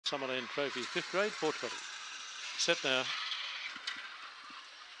Summerland Trophy, 5th grade, 420. Set now.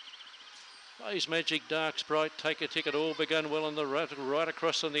 Phase Magic, Dark Sprite, Take a Ticket, all begun well on the right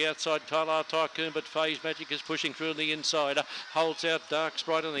across on the outside. Talar Tycoon, but Phase Magic is pushing through on the inside. Holds out Dark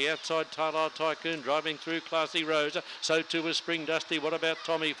Sprite on the outside. Talar Tycoon driving through Classy Rose. So too is Spring Dusty. What about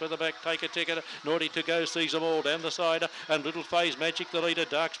Tommy for the back? Take a Ticket. Naughty to Go sees them all down the side. And Little Phase Magic, the leader.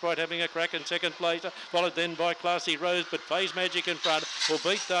 Dark Sprite having a crack in second place. Followed then by Classy Rose, but Phase Magic in front will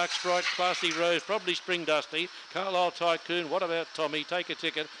beat Dark Sprite, Classy Rose, probably Spring Dusty. Carlisle Tycoon. What about Tommy? Take a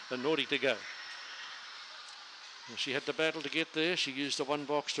Ticket. And Naughty to Go. Well, she had to battle to get there. She used the one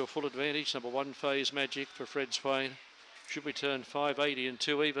box to a full advantage. Number 1, Phase Magic for Fred Swain. Should return 580 and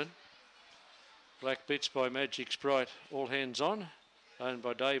 2 even. Black Bits by Magic Sprite. All hands on. Owned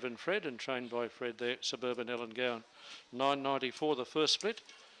by Dave and Fred and trained by Fred there. Suburban Ellen Gowan. 9.94 the first split.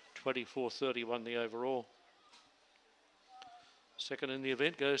 24.31 the overall. Second in the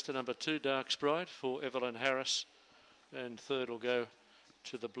event goes to number 2, Dark Sprite for Evelyn Harris. And third will go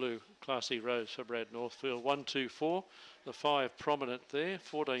to the blue, Classy Rose for Brad Northfield. 1.24, the 5 prominent there,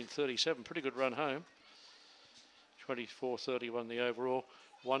 14.37, pretty good run home. 24.31 the overall,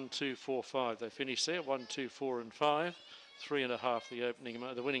 1.245 they finished there, 1.24 and 5, 3.5 the opening,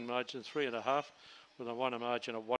 the winning margin 3.5 with a winner margin of 1.